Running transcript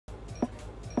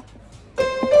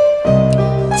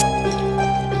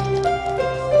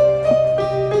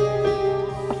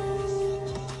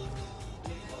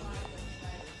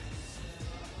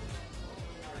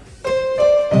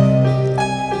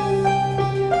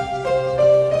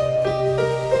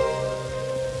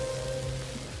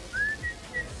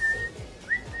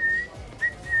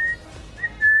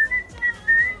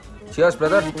Cheers,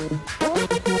 brother.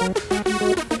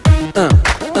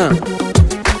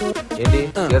 ఏంటి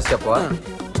cheers చెప్పవా?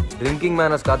 Drinking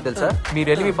manners కాదు తెలుసా? మీరు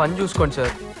వెళ్ళి మీ పని చూసుకోండి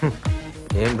సార్.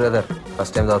 ఏం బ్రదర్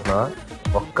ఫస్ట్ టైం చదువుతున్నావా?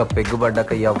 ఒక్క పెగ్గు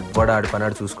పడ్డాక ఎవ్వడు ఆడి పని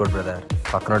ఆడు చూసుకోడు బ్రదర్.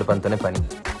 పక్కనోడి పనితోనే పని.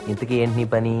 ఇంతకీ ఏంటి నీ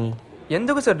పని?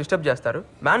 ఎందుకు సార్ డిస్టర్బ్ చేస్తారు?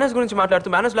 మేనేజ్ గురించి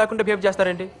మాట్లాడుతూ మేనేజ్ లేకుండా బిహేవ్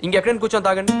చేస్తారేంటి? ఇంకెక్కడైనా కూర్చొని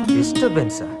తాగండి.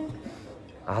 డిస్టర్బెన్సా?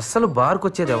 అస్సలు బార్కి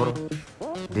వచ్చేది ఎవరు?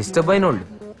 డిస్టర్బ్ అయినోళ్ళు,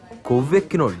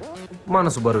 కొవ్వెక్కినోళ్ళు,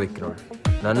 మనసు బరువు ఎక్కినోళ్ళు.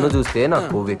 నన్ను చూస్తే నాకు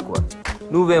కొవ్వు ఎక్కువ,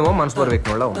 నువ్వేమో మనసు బరువు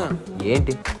ఎక్కినోళ్ళ ఉన్నావు.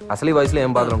 ఏంటి అసలు ఈ వయసులో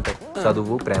ఏం బాధలు ఉంటాయి?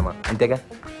 చదువు, ప్రేమ, అంతేగా.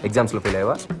 ఎగ్జామ్స్లో ఫెయిల్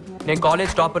అయ్యావా? నేను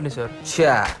కాలేజ్ టాపర్ని సార్.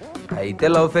 షా, అయితే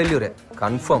లవ్ ఫెయిల్యూరే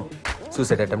కన్ఫర్మ్.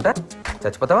 సూసైడ్ అటెంప్టా?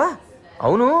 చచ్చిపోతావా?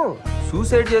 అవును,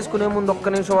 సూసైడ్ చేసుకునే ముందు ఒక్క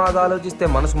నిమిషం ఆలోచిస్తే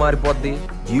మనసు మారిపోద్ది,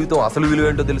 జీవితం అసలు విలువ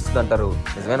ఏంటో తెలుస్తుంది అంటారు.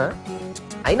 నిజమేనా?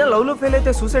 అయినా లవ్ లో ఫెయిల్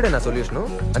అయితే సూసైడ్ అయినా సొల్యూషన్?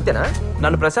 అంతేనా?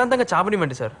 నన్ను ప్రశాంతంగా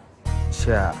చావనివ్వండి సార్.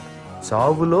 షా,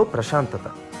 చావులో ప్రశాంతత,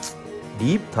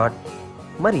 డీప్ థాట్.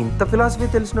 మరి ఇంత ఫిలాసఫీ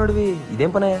తెలిసినోడివి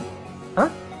ఇదేం పనయా?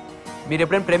 మీరు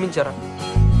ఎప్పుడైనా ప్రేమించారా?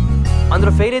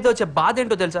 అందులో ఫెయిల్ అయితే వచ్చే బాధ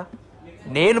ఏంటో తెలుసా?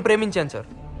 నేను ప్రేమించాను సార్.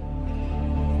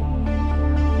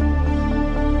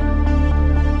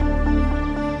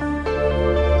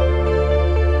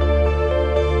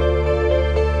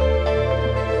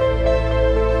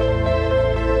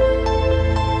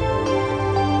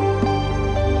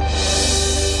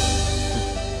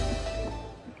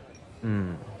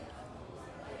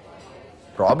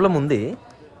 ప్రాబ్లం ఉంది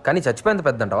కానీ చచ్చిపోయేంత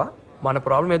పెద్ద అంటావా? మన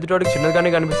ప్రాబ్లం ఎదుటోడికి చిన్నగానే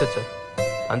కనిపిస్తుంది సార్.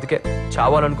 అందుకే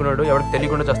చావాలనుకున్నాడు ఎవరికి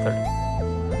తెలియకుండా చేస్తాడు.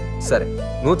 సరే,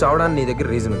 నువ్వు చావడానికి నీ దగ్గర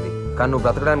రీజన్ ఉంది, కానీ నువ్వు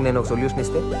బ్రతకడానికి నేను ఒక సొల్యూషన్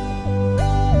ఇస్తే?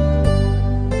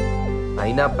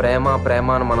 అయినా ప్రేమ ప్రేమ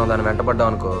అని మనం దాన్ని వెంటపడ్డాం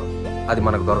అనుకో, అది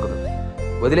మనకు దొరకదు.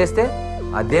 వదిలేస్తే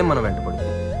అదే మనం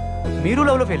వెంటపడుతుంది. మీరు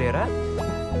లవ్లో ఫెయిల్ అయ్యారా?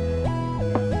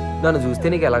 నన్ను చూస్తే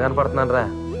నీకు ఎలా కనపడుతున్నాను రా?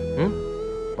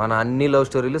 మన అన్ని లవ్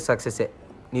స్టోరీలు సక్సెసే.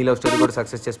 నీ లవ్ స్టోరీ కూడా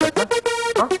సక్సెస్ చేసి పెట్టా?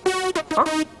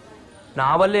 నా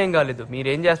వల్ల ఏం కాలేదు,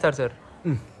 మీరేం చేస్తారు సార్?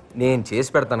 నేను చేసి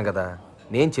పెడతాను కదా.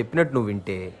 నేను చెప్పినట్టు నువ్వు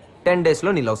వింటే 10 daysలో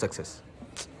నీ లవ్ సక్సెస్.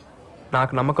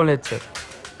 నాకు నమ్మకం లేదు సార్.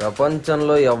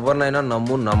 ప్రపంచంలో ఎవరినైనా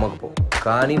నమ్ము, నమ్మకపో,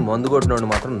 కానీ మందు కొట్టినోడు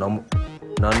మాత్రం నమ్ము.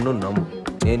 నన్ను నమ్ము,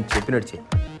 నేను చెప్పినట్టు చెయ్యి.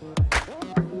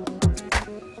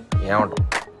 ఏమంటావు?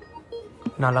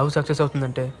 నా లవ్ సక్సెస్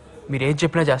అవుతుందంటే మీరు ఏం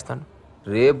చెప్పినా చేస్తాను.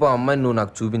 రేపు అమ్మాయిని నువ్వు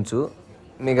నాకు చూపించు,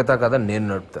 మిగతా కదా నేను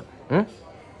నడుపుతాను.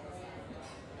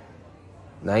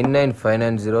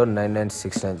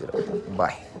 9959099690.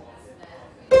 బాయ్.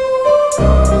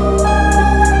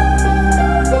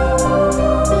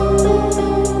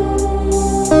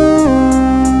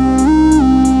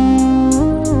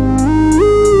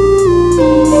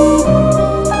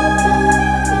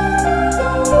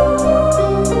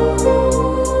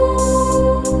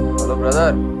 Hello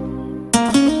brother.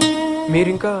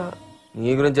 మీరింకా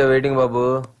నీ గురించే వెయిటింగ్ బాబు.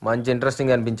 మంచి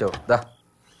ఇంట్రెస్టింగ్ అనిపించావు. దా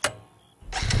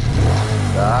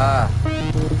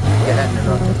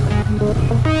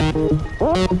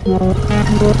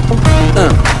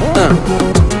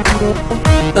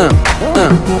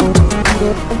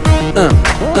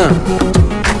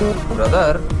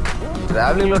బ్రదర్,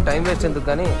 ట్రావెలింగ్ లో టైం వేస్ట్ ఎందుకు,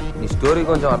 కానీ నీ స్టోరీ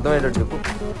కొంచెం అర్థమయ్యేటట్టు చెప్పు.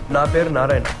 నా పేరు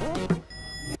నారాయణ.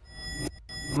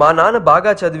 మా నాన్న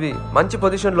బాగా చదివి మంచి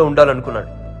పొజిషన్లో ఉండాలనుకున్నాడు,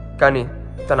 కానీ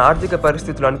తన ఆర్థిక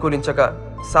పరిస్థితులు అనుకూలించక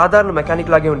సాధారణ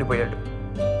మెకానిక్ లాగే ఉండిపోయాడు.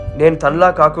 నేను తనలా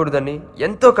కాకూడదని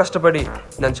ఎంతో కష్టపడి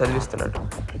నన్ను చదివిస్తున్నాడు.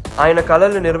 ఆయన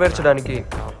కళల్ని నెరవేర్చడానికి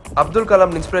అబ్దుల్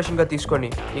కలాం ఇన్స్పిరేషన్గా తీసుకొని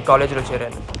ఈ కాలేజీలో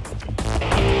చేరాను.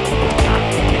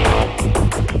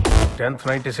 10th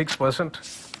 96%,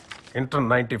 inter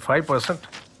 95%,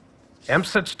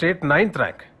 EAMCET state 9th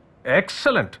rank.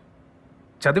 Excellent.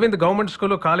 చదివింది గవర్నమెంట్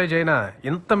స్కూల్, కాలేజ్ అయినా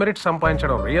ఇంత మెరిట్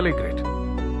సంపాదించడం రియలీ గ్రేట్.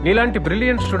 నీలాంటి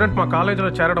బ్రిలియంట్ స్టూడెంట్ మా కాలేజీలో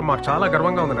చేరడం మాకు చాలా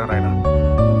గర్వంగా ఉంది Narayana.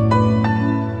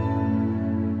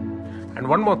 And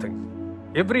one more thing,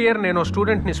 every year నేను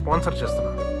స్టూడెంట్ని స్పాన్సర్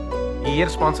చేస్తున్నాను. ఈ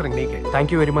ఇయర్ స్పాన్సరింగ్ నీకే. Thank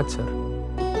you very much sir.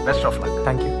 Best of luck.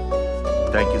 Thank you.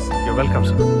 Thank you sir. You welcome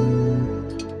sir.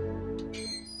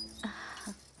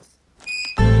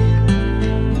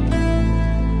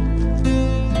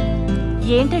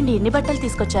 ఏంటండి ఎన్ని బట్టలు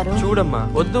తీసుకొచ్చారు? చూడమ్మా,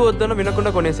 వద్దు వద్దన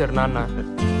వినకుండా కొనేశారు నాన్న.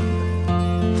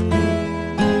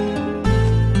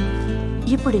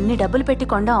 ఇప్పుడు ఇన్ని డబ్బులు పెట్టి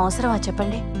కొండం అవసరమా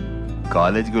చెప్పండి?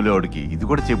 కాలేజీకి వెళ్ళేవాడికి ఇది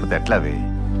కూడా చెబితే ఎట్లావే?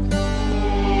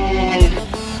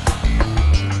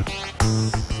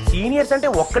 సీనియర్స్ అంటే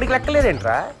ఒక్కడికి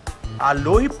లెక్కలేదేంట్రా? ఆ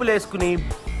లోహిప్పులు వేసుకుని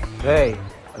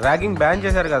ర్యాగింగ్ బ్యాన్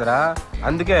చేశారు కదరా,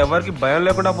 అందుకే ఎవరికి భయం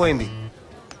లేకుండా పోయింది.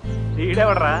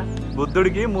 ఈడెవడరా?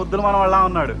 బుద్ధుడికి ముద్దులు మన వాళ్ళ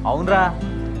ఉన్నాడు. అవునరా,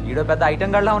 ఈడో పెద్ద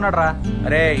ఐటమ్ గడ్లా ఉన్నాడు రా.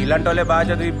 అరే ఇలాంటి వాళ్ళే బాగా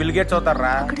చదివి బిల్ గేట్స్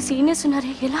అవుతారా? అక్కడ సీనియర్స్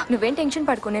ఉన్నారే, ఎలా? నువ్వేం టెన్షన్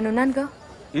పడుకో, నేను ఉన్నానుగా.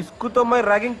 इसको तो मैं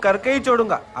रैगिंग करके ही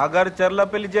छोड़ूंगा अगर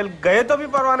चरलापल्ली जेल गए तो भी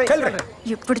परवाह नहीं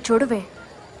ఇప్పుడు చూడవే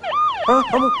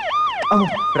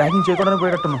रैगिंग చేయకుండా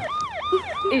పోయేటట్టున్నా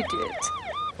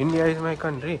India is my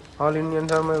country all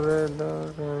Indians are my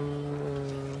brothers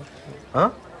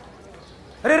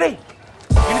अरे रे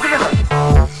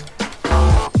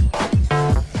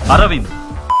అరవింద్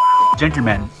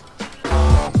జెంటిల్మెన్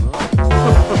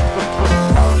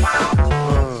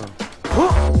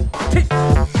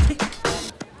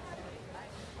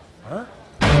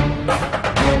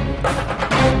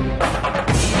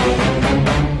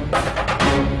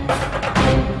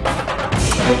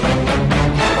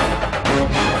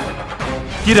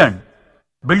కిరణ్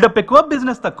బిల్డప్ ఎక్కువ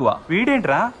బిజినెస్ తక్కువ.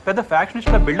 వీడేంట్రా పెద్ద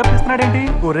ఫ్యాక్షనిస్ట్ బిల్డప్ ఇస్తున్నాడేంటి?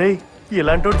 ఒరేయ్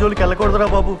ఇలాంటి జోలికి వెళ్ళకూడదురా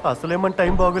బాబు, అసలేమని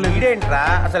టైం బాగోలేదు. ఇదేంట్రా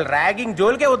అసలు ర్యాగింగ్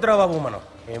జోలికే వద్దురా బాబు. మనం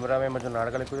ఏమరా మేము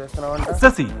నాటకాలు ఎక్కువ చేస్తున్నామంట.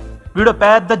 శశి వీడు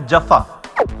పెద్ద జఫా.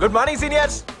 Good morning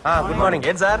seniors. Good morning.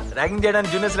 ఏం సార్ ర్యాగింగ్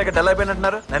చేయడానికి జూనియర్స్ లెక్క డల్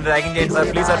అయిపోయినట్టున్నారు? నన్ను ర్యాగింగ్ చేయండి sir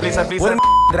please sir please sir please sir.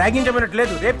 Ragging చేయమన్నట్టు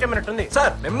లేదు, రేప్ చేయమన్నట్టుంది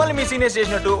సార్. మిమ్మల్ని మీ సీనియర్స్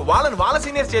చేసినట్టు వాళ్ళని వాళ్ళ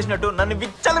సీనియర్స్ చేసినట్టు నన్ను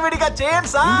విచ్చలవిడిగా చేయండి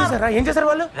సార్. ఏం చేశారు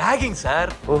వాళ్ళు? Ragging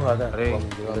sir. ఓహ్ అదా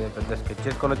పెద్ద స్కెచ్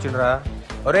చేసుకొని వచ్చిండ్రా.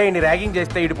 ఒరే ఇన్ని ర్యాగింగ్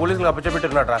చేస్తే ఇటు పోలీసులు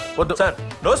అప్పచెప్పెట్టున్నాడు రా. వద్దు సార్.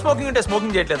 నో స్మోకింగ్ ఉంటే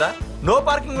స్మోకింగ్ చేయట్లేదా? నో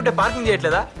పార్కింగ్ ఉంటే పార్కింగ్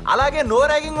చేయట్లేదా? అలాగే నో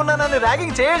ర్యాగింగ్ ఉన్నా నన్ను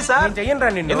ర్యాగింగ్ చేయండి సార్. నేను చెయ్యను రా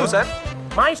నిన్ను. ఎందుకు సార్?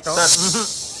 మా ఇష్టం.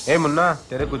 ఏమున్నా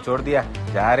తెరే కూర్చోడు దియా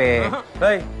జారే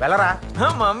వెళ్ళరా.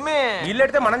 మమ్మీ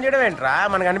ఇల్లెడితే మనం చేయడం ఏంట్రా,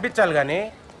 మనకు అనిపించాలి గాని.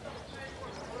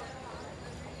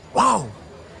 వావ్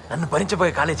నన్ను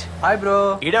భరించబోయే college. Hi bro.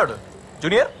 ఈడాడు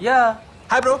junior. Yeah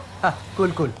hi bro.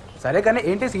 Cool cool. సరే కానీ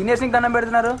ఏంటి సీనియర్స్ కి దండం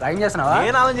పెడుతున్నారు? ర్యాగింగ్ చేస్తున్నావా?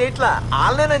 నేను అలా చేయట్లా,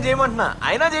 వాళ్ళనే నేను చేయమంటున్నా.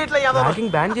 అయినా చేయట్లా.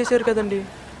 ర్యాగింగ్ బ్యాన్ చేశారు కదండి.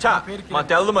 చా మా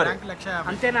తెలదు మరి.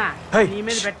 అంతేనా? నీ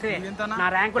మీద పెట్టే నా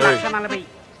ర్యాంకు 140.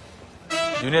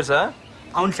 Junior sir.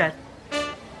 అవును సార్.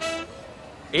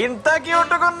 ఇంత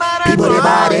క్యూట్ ఉన్నారు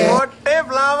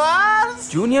ఫ్లవర్స్.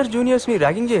 జూనియర్స్ ని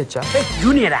ర్యాగింగ్ చేయొచ్చా?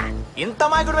 జూనియరా? ఇంత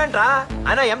మాయకుడు ఏంట్రా?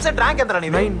 ఆయన ఎంసెట్ ర్యాంక్ ఎంతరా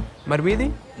నీది? 9. మరి మీది?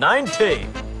 90.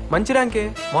 మంచి ర్యాంకే.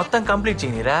 మొత్తం కంప్లీట్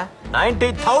చేయనిరా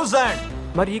 90,000.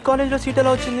 మరి ఈ కాలేజ్ లో సీట్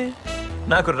ఎలా వచ్చింది?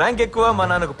 నాకు ర్యాంక్ ఎక్కువ, మా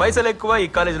నాన్నకు పైసలు ఎక్కువ, ఈ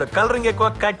కాలేజీలో కలరింగ్ ఎక్కువ.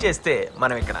 కట్ చేస్తే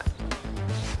మనం ఇక్కడ.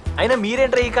 అయినా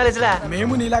మీరేంట్రా ఈ కాలేజీలా?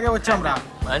 మేము నీలాగే వచ్చాం రా.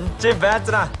 మంచి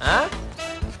బ్యాచ్ రా.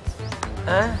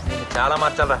 చాలా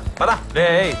మార్చాలరా పదా. రే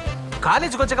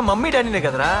కాలేజీకి వచ్చాక మమ్మీ డాడీనే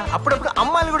కదరా, అప్పుడప్పుడు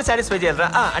అమ్మాయిని కూడా సాటిస్ఫై చేయాలరా.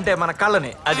 అంటే మన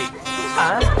కళ్ళని అది.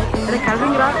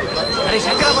 అరే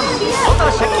శంకరా అవుతా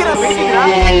శక్తిరా పెయింటింగ్ రా.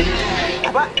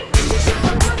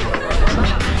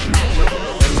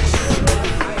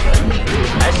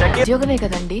 ఉద్యోగమే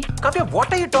కదండి. Kavya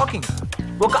what are you talking?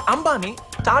 ఒక అంబానీ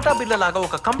టాటా బిర్లా లాగా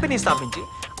ఒక కంపెనీ స్థాపించి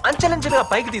అంచెలంచెలుగా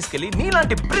పైకి తీసుకెళ్లి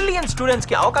నీలాంటి బ్రిలియంట్ స్టూడెంట్స్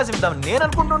కి అవకాశం ఇద్దామని నేను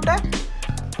అనుకుంటుంటే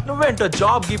నువ్వేంటో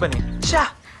జాబ్ గీబని.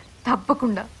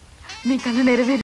 తప్పకుండా మీ కళ నెరవేరు.